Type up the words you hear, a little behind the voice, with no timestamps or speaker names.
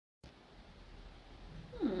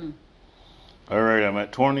All right, I'm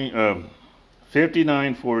at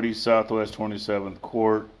 5940 Southwest 27th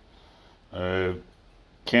Court.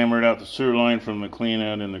 Cambered out the sewer line from the clean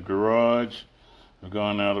out in the garage. I've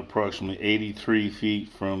gone out approximately 83 feet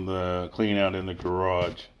from the clean out in the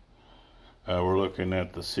garage. We're looking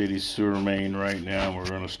at the city sewer main right now, and we're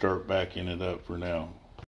going to start backing it up for now.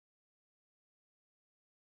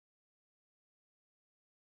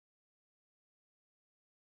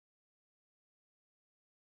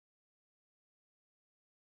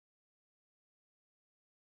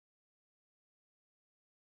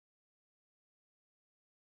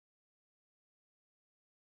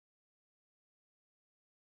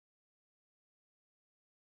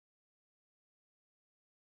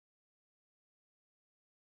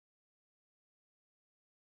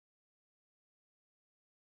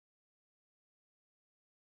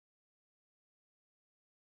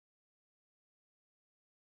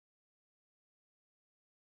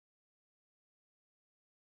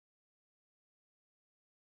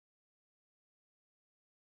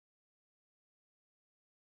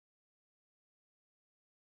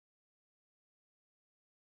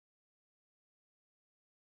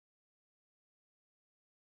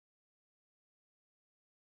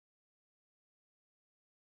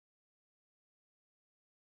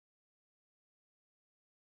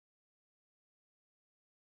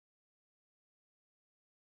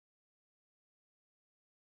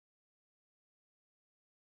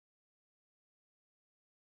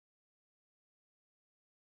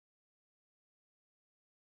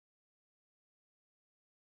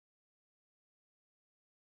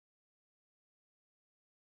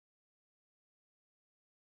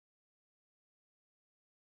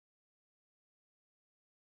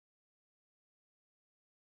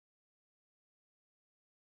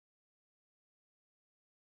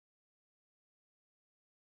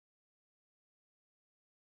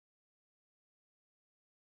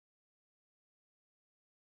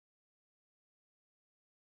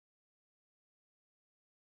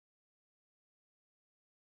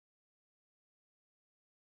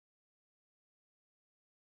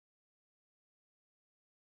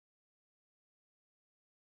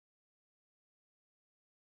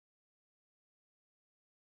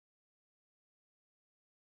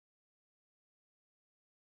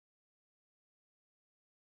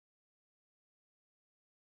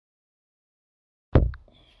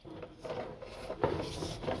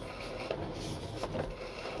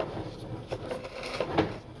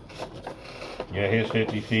 Yeah, his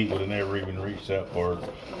 50 feet would have never even reached that part.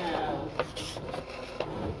 No.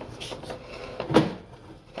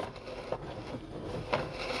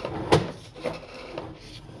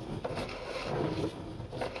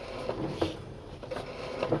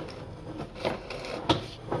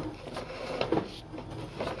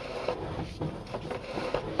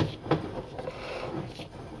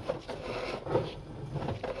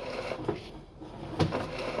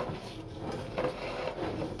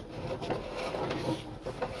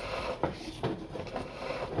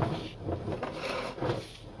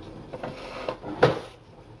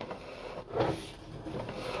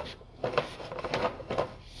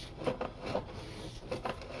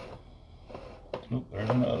 Oop, there's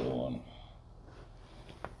another one.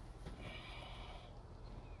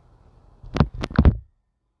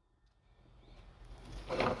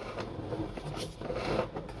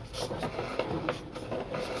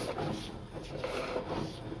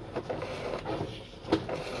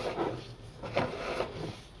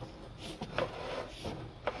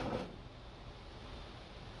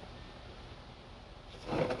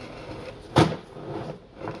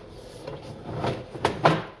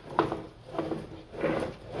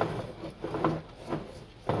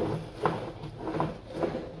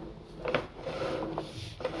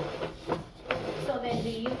 So then do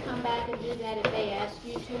you come back and do that if they ask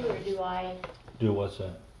you to, or do I Do what's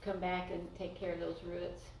that? come back and take care of those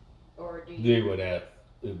roots? Or do They you? would have,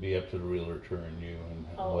 it'd be up to the realtor and you and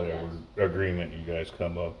Oh, whatever agreement you guys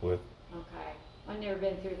come up with. Okay. I've never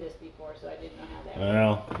been through this before, so I didn't know how that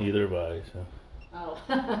Well, either way, so.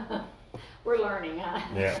 Oh. We're learning, huh?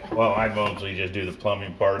 Yeah, well, I mostly just do the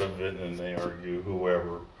plumbing part of it and they argue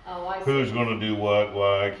whoever. Oh, I see. Who's gonna do what,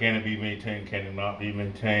 why, can it be maintained, can it not be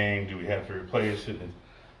maintained, do we have to replace it? And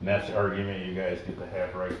that's the argument you guys get to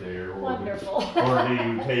have right there. Wonderful. Or do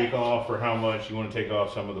you take off, or how much you wanna take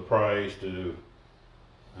off some of the price to,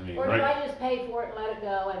 I mean, Or do right? I just pay for it and let it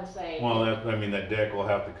go and say? Well, that deck will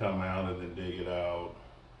have to come out and then dig it out.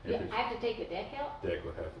 If Yeah, it's- I have to take the deck out Deck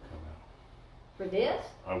would have to come out. for this?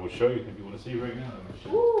 I will show you if you wanna see right now. Let me show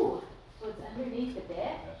you. Ooh, so it's underneath the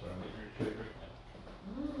deck? That's what I'm getting ready to show you right now.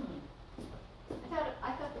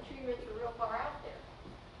 I thought the tree roots were real far out there.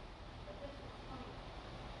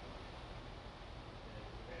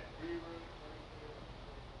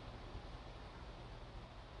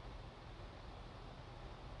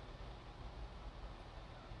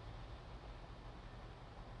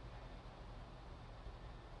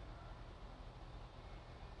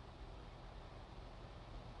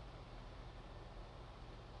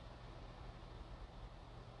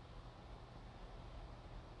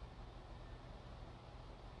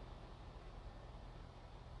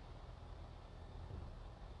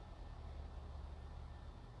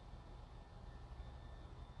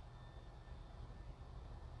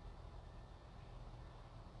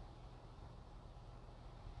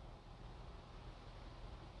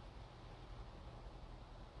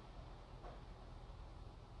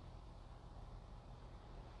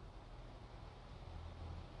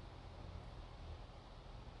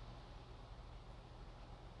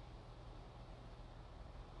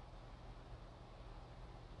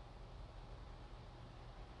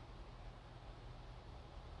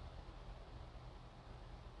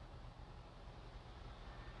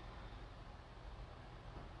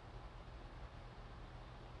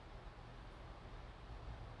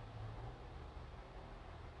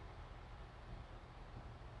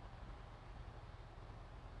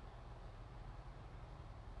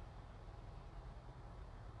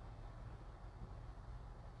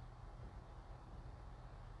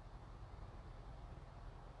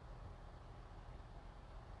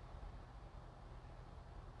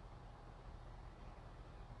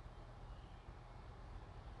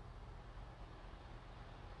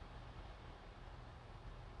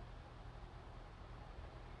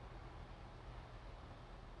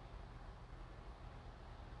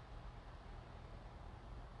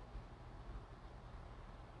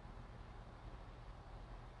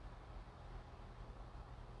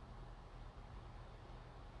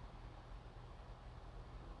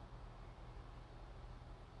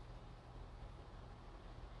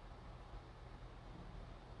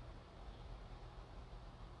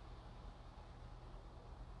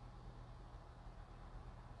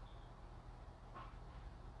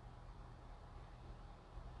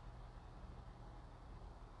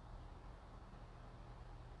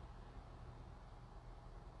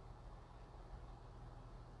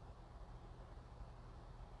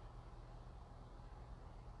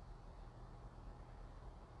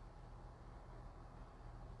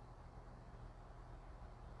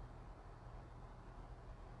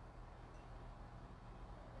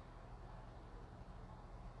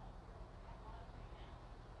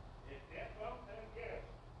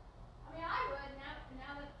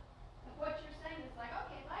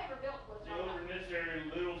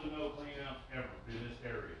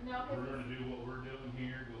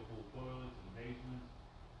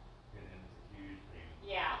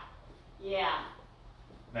 Yeah.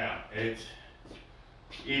 Now, it's,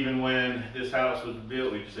 even when this house was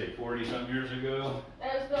built, we just say 40-something years ago,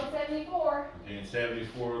 That was built 74. in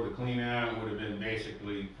 74, the clean out would have been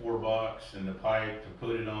basically $4, and the pipe to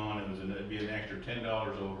put it on, it'd be an extra $10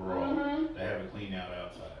 overall Mm-hmm. to have it clean out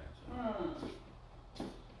outside. So.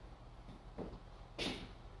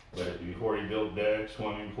 But if you've already built decks,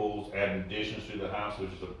 swimming pools, added additions to the house,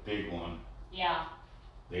 which is a big one, Yeah.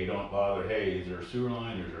 they don't bother, hey, is there a sewer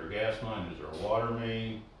line, is there a gas line, is there a water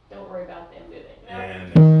main? Don't worry about them, do they?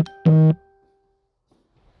 And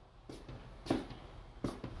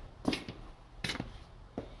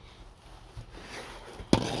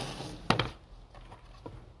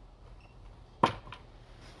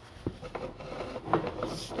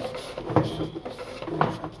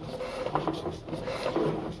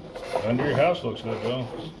under your house looks good though.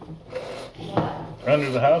 What? Under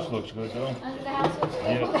the house looks good though. Under the house looks good.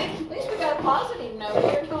 Yeah. Okay, at least we got a positive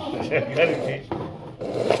note here, don't we?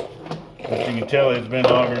 But you can tell it's been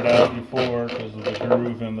augered out before because of the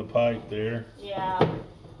groove in the pipe there. Yeah.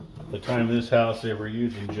 The time this house ever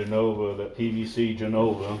using Genova, that PVC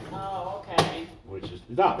Genova, Oh, okay. which is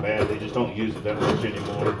not bad, they just don't use it that much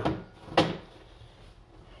anymore.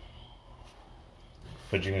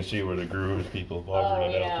 But you can see where the groove is, people have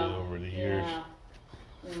augered it out over the years.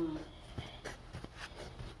 Yeah. Mm.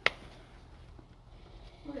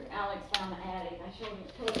 Where Alex found the attic, I told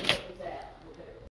him it was at.